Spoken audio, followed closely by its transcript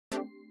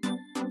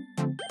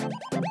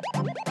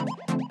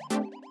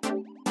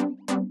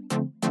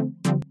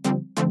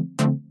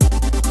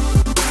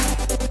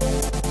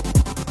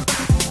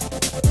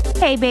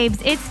Hey babes,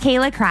 it's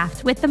Cayla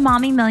Craft with the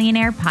Mommy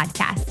Millionaire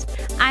podcast.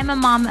 I'm a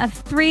mom of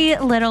 3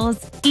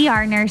 littles,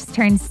 ER nurse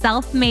turned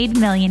self-made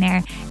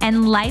millionaire,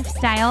 and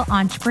lifestyle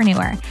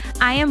entrepreneur.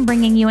 I am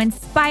bringing you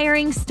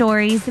inspiring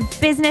stories,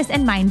 business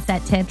and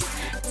mindset tips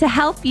to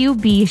help you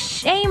be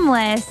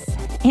shameless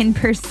in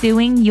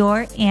pursuing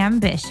your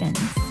ambitions.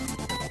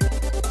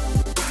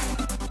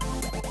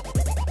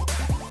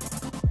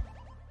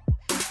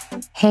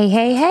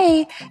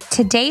 Hey.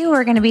 Today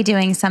we're going to be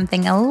doing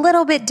something a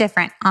little bit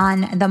different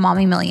on the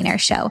Mommy Millionaire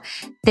show.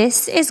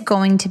 This is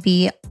going to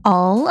be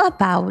all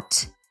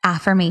about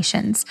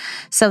affirmations.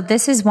 So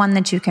this is one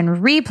that you can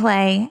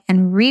replay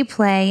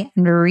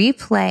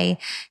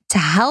to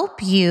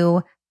help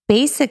you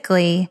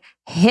basically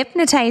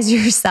hypnotize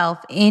yourself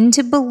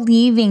into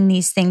believing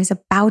these things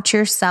about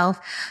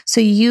yourself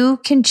so you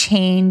can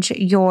change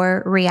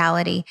your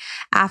reality.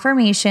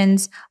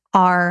 Affirmations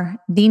are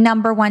the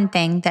number one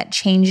thing that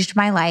changed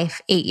my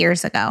life 8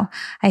 years ago.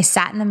 I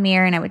sat in the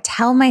mirror and I would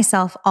tell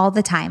myself all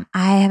the time,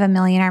 I have a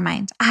millionaire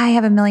mind. I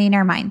have a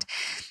millionaire mind.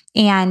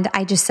 And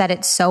I just said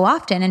it so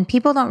often. And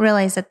people don't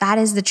realize that that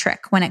is the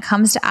trick when it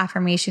comes to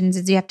affirmations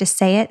is you have to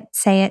say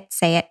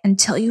it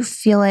until you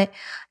feel it,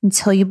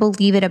 until you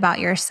believe it about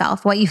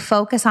yourself. What you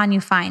focus on,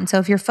 you find. So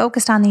if you're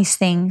focused on these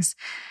things,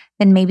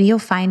 then maybe you'll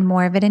find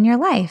more of it in your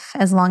life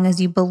as long as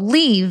you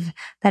believe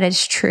that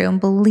it's true and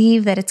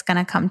believe that it's going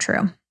to come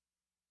true.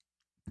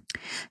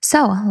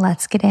 So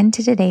let's get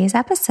into today's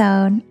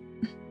episode.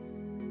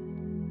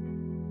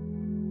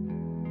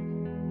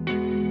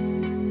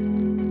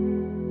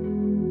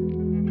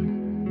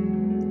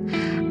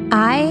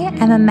 I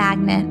am a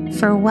magnet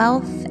for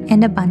wealth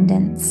and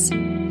abundance.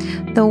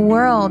 The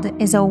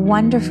world is a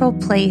wonderful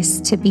place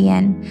to be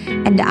in,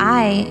 and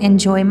I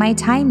enjoy my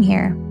time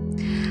here.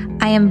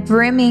 I am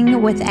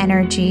brimming with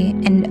energy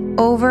and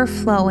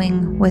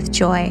overflowing with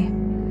joy.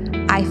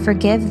 I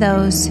forgive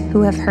those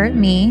who have hurt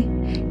me,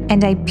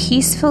 and I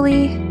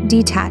peacefully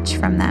detach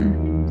from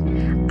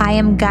them. I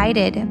am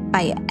guided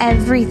by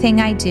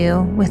everything I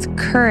do with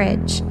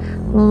courage,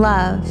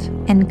 love,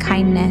 and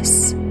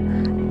kindness.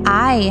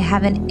 I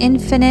have an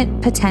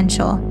infinite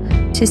potential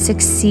to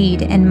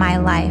succeed in my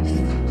life.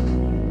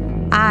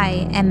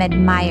 I am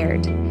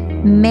admired.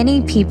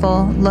 Many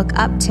people look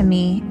up to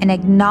me and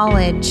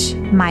acknowledge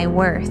my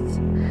worth.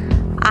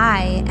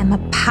 I am a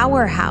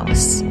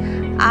powerhouse.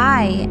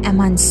 I am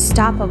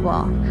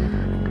unstoppable.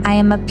 I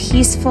am a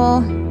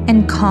peaceful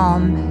and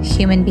calm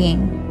human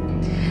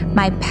being.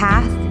 My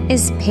path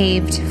is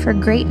paved for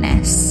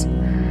greatness.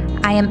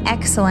 I am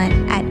excellent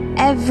at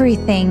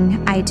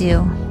everything I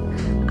do.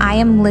 I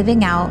am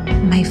living out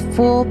my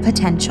full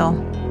potential.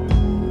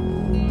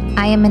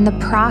 I am in the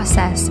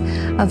process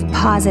of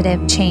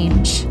positive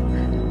change.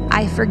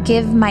 I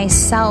forgive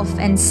myself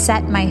and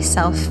set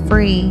myself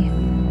free.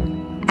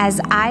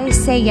 As I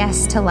say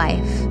yes to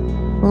life,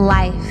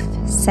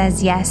 life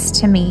says yes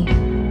to me.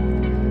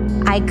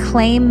 I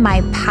claim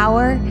my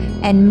power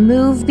and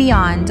move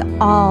beyond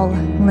all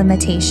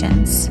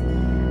limitations.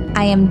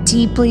 I am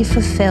deeply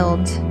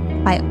fulfilled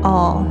by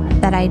all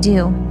that I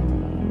do.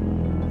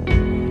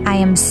 I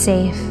am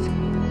safe.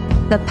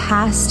 The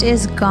past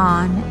is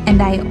gone,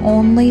 and I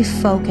only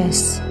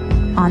focus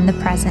on the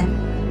present.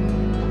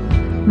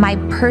 My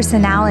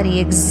personality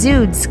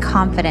exudes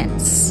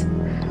confidence.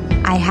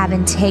 I have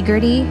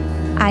integrity.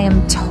 I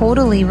am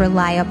totally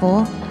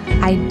reliable.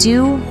 I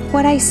do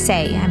what I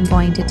say I'm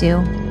going to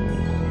do.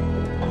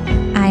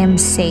 I am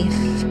safe,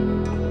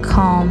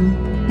 calm,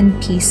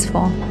 and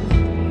peaceful.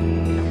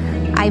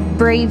 I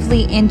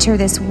bravely enter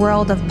this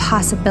world of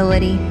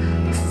possibility,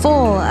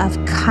 full of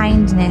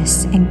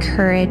kindness and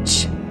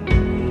courage.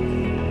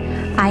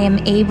 I am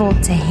able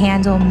to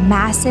handle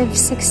massive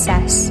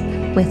success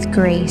with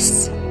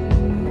grace.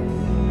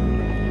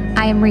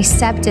 I am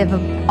receptive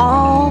of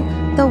all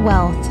the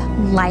wealth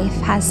life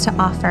has to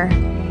offer.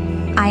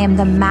 I am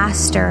the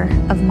master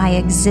of my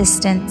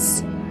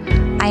existence.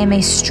 I am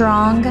a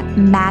strong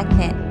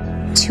magnet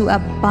to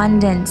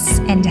abundance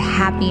and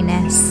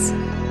happiness.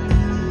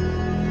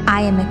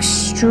 I am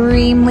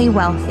extremely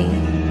wealthy.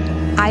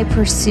 I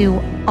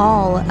pursue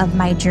all of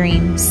my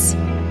dreams.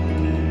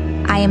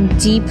 I am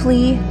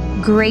deeply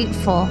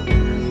grateful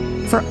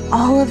for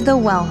all of the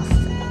wealth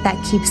that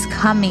keeps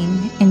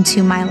coming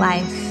into my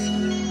life.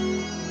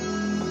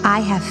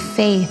 I have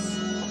faith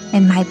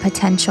in my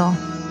potential.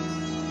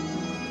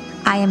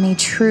 I am a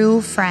true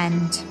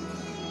friend.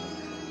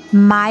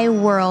 My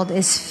world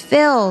is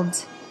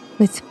filled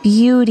with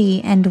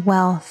beauty and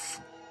wealth.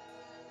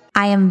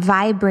 I am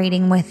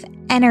vibrating with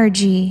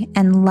energy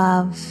and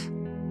love.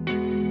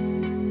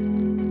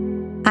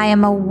 I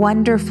am a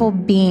wonderful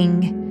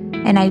being,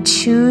 and I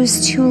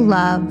choose to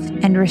love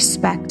and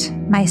respect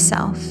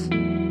myself.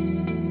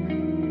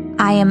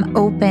 I am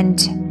open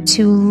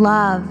to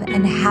love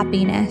and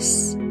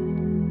happiness.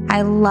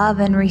 I love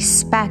and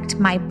respect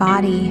my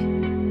body.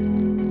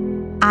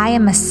 I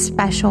am a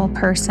special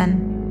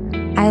person.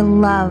 I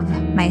love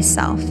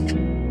myself.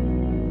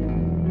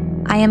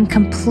 I am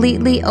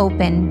completely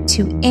open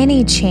to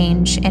any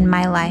change in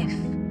my life.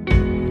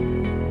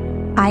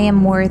 I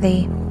am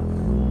worthy.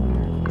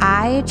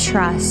 I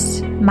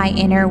trust my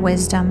inner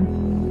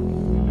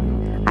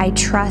wisdom. I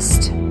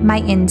trust my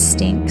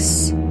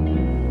instincts.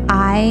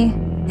 I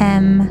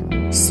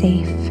am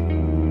safe.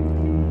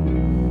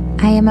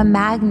 I am a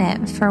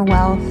magnet for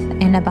wealth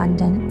and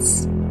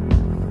abundance.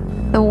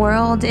 The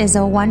world is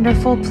a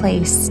wonderful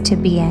place to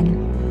be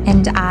in,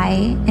 and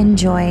I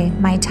enjoy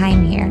my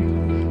time here.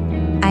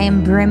 I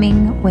am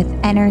brimming with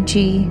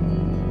energy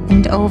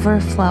and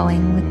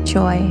overflowing with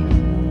joy.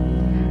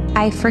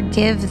 I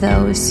forgive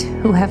those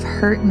who have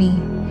hurt me,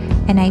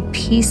 and I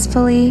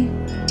peacefully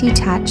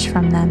detach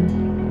from them.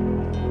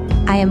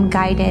 I am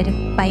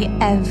guided by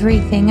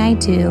everything I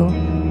do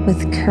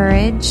with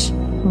courage,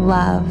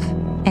 love,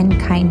 and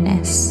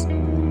kindness.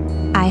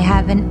 I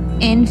have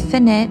an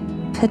infinite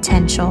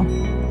potential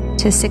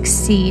to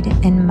succeed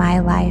in my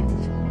life.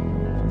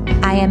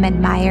 I am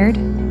admired.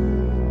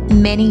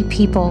 Many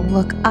people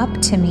look up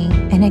to me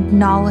and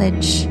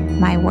acknowledge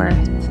my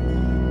worth.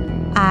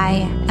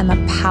 I am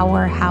a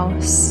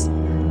powerhouse.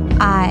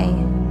 I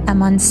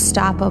am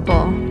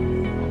unstoppable.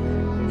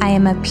 I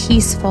am a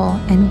peaceful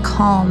and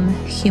calm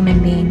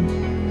human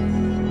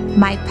being.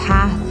 My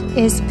path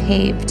is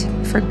paved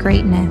for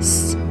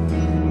greatness.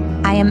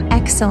 I am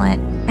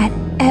excellent at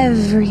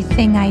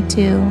everything I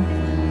do.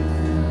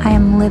 I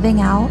am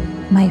living out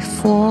my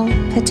full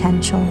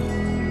potential.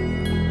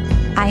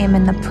 I am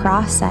in the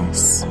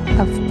process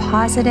of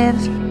positive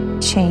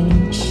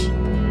change.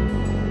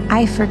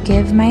 I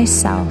forgive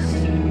myself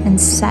and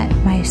set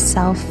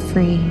myself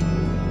free.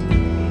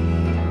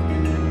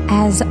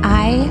 As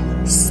I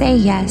say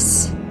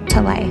yes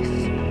to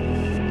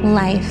life,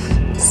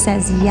 life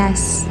says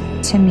yes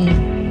to me.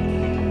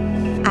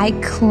 I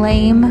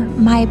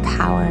claim my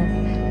power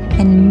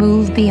and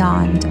move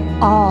beyond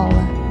all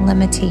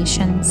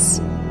limitations.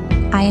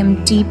 I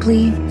am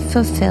deeply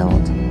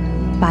fulfilled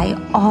by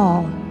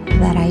all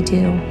that I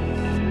do.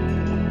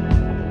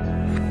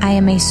 I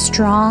am a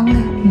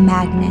strong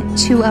magnet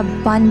to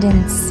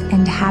abundance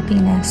and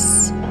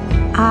happiness.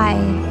 I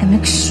am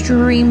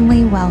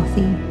extremely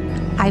wealthy.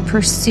 I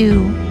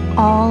pursue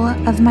all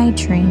of my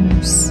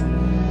dreams.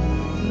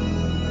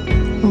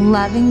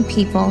 Loving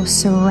people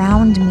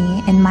surround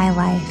me in my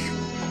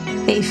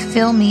life. They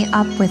fill me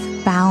up with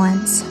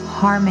balance,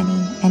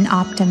 harmony, and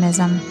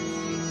optimism.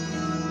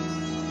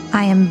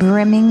 I am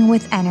brimming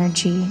with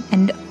energy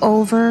and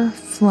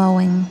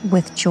overflowing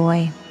with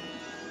joy.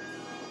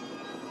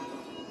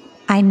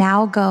 I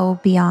now go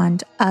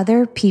beyond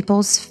other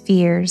people's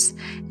fears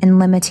and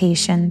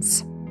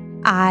limitations.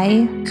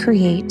 I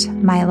create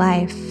my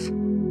life.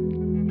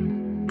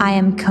 I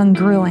am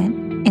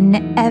congruent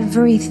in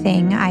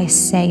everything I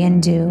say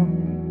and do.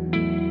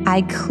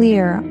 I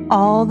clear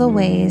all the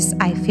ways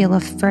I feel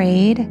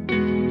afraid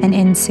and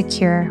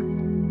insecure.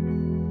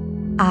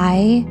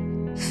 I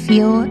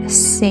feel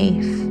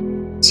safe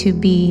to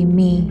be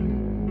me.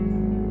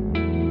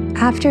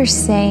 After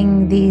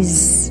saying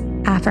these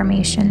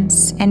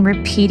affirmations and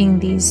repeating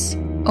these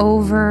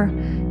over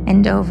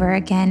and over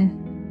again,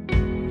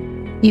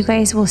 you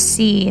guys will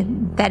see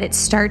that it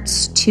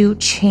starts to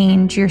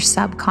change your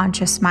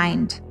subconscious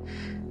mind.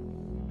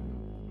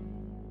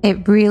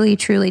 It really,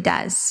 truly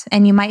does.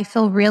 And you might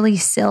feel really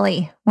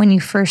silly when you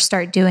first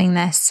start doing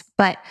this,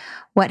 but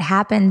what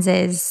happens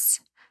is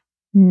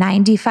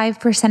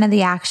 95% of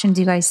the actions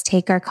you guys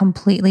take are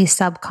completely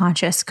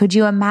subconscious. Could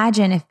you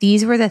imagine if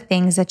these were the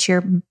things that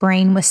your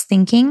brain was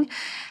thinking,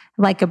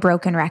 like a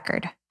broken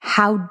record,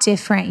 how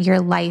different your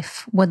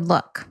life would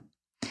look?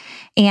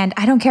 And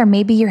I don't care,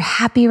 maybe you're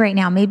happy right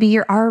now. Maybe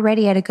you're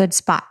already at a good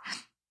spot.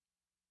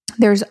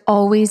 There's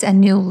always a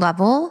new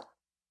level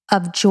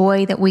of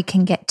joy that we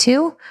can get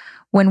to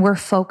when we're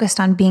focused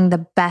on being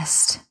the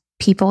best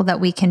people that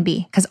we can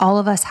be. Because all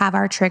of us have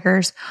our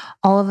triggers.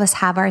 All of us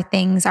have our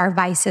things, our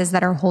vices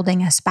that are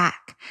holding us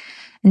back.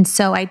 And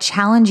so I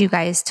challenge you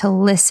guys to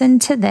listen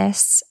to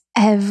this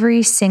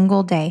every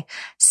single day,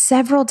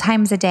 several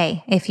times a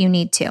day if you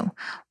need to.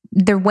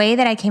 The way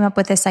that I came up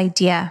with this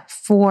idea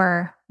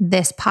for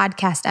this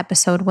podcast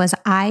episode was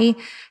I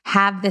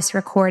have this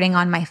recording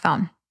on my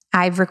phone.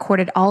 I've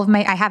recorded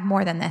I have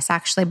more than this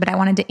actually, but I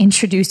wanted to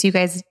introduce you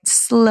guys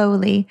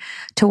slowly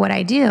to what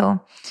I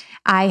do.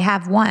 I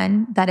have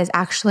one that is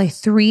actually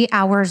 3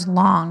 hours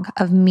long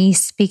of me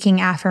speaking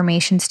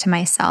affirmations to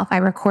myself. I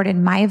recorded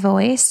my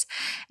voice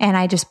and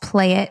I just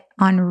play it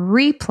on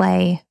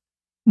replay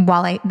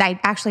while I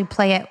actually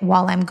play it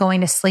while I'm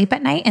going to sleep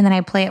at night. And then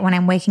I play it when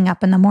I'm waking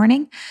up in the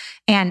morning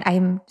and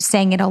I'm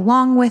saying it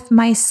along with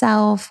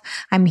myself.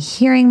 I'm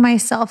hearing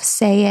myself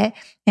say it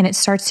and it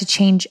starts to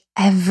change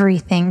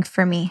everything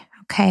for me.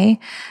 Okay.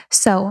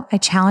 So I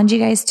challenge you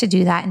guys to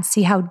do that and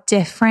see how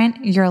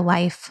different your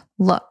life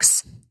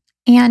looks.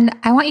 And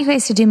I want you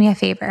guys to do me a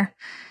favor.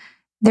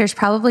 There's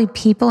probably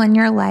people in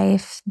your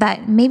life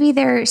that maybe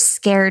they're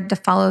scared to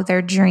follow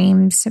their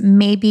dreams.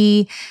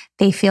 Maybe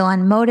they feel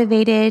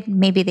unmotivated.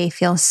 Maybe they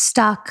feel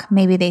stuck.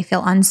 Maybe they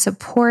feel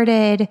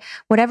unsupported,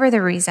 whatever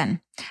the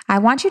reason. I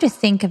want you to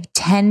think of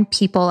 10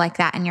 people like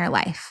that in your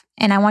life.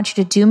 And I want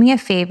you to do me a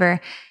favor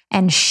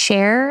and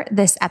share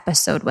this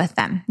episode with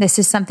them. This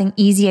is something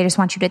easy. I just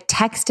want you to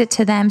text it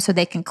to them so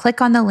they can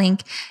click on the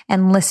link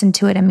and listen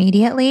to it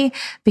immediately,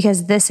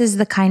 because this is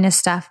the kind of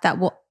stuff that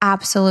will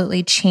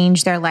absolutely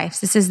change their lives.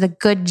 This is the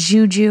good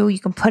juju you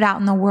can put out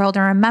in the world.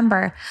 And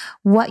remember,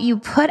 what you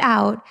put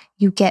out,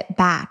 you get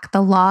back. The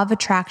law of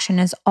attraction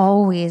is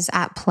always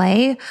at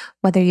play,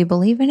 whether you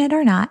believe in it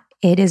or not.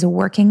 It is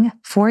working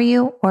for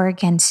you or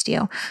against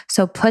you.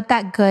 So put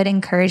that good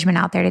encouragement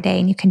out there today,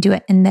 and you can do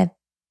it in the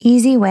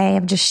easy way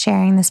of just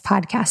sharing this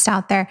podcast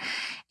out there.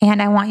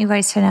 And I want you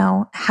guys to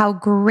know how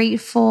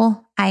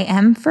grateful I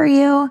am for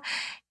you.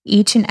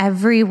 Each and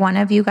every one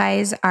of you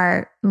guys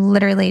are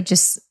literally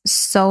just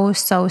so,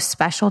 so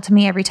special to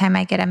me every time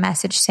I get a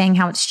message saying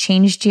how it's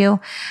changed you.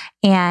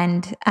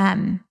 And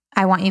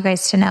I want you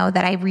guys to know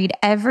that I read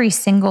every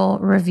single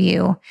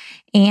review.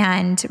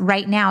 And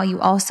right now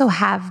you also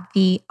have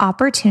the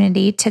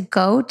opportunity to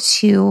go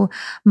to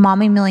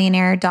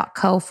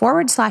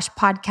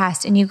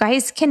mommymillionaire.co/podcast, and you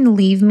guys can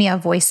leave me a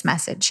voice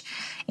message.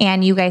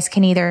 And you guys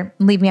can either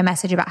leave me a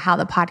message about how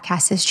the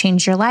podcast has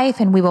changed your life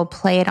and we will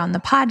play it on the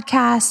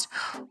podcast,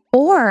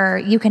 or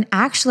you can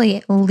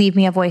actually leave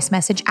me a voice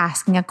message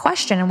asking a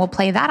question and we'll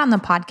play that on the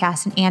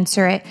podcast and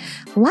answer it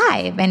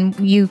live. And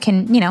you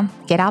can,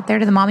 get out there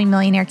to the Mommy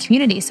Millionaire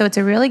community. So it's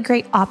a really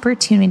great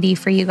opportunity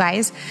for you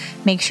guys.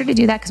 Make sure to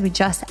do that because we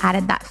just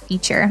added that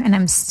feature and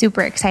I'm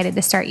super excited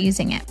to start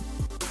using it.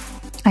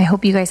 I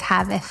hope you guys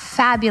have a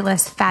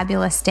fabulous,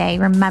 fabulous day.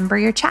 Remember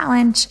your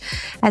challenge.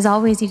 As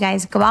always, you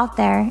guys go out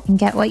there and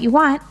get what you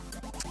want.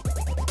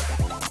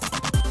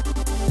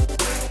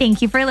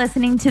 Thank you for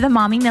listening to the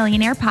Mommy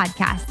Millionaire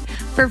podcast.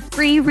 For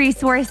free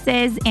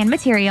resources and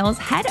materials,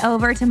 head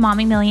over to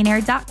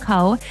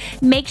mommymillionaire.co.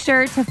 Make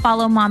sure to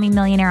follow Mommy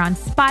Millionaire on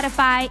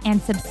Spotify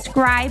and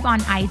subscribe on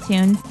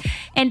iTunes.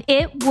 And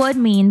it would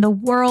mean the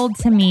world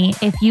to me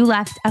if you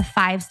left a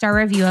 5-star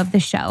review of the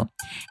show.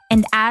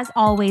 And as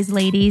always,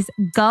 ladies,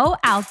 go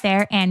out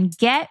there and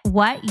get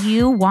what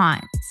you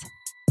want.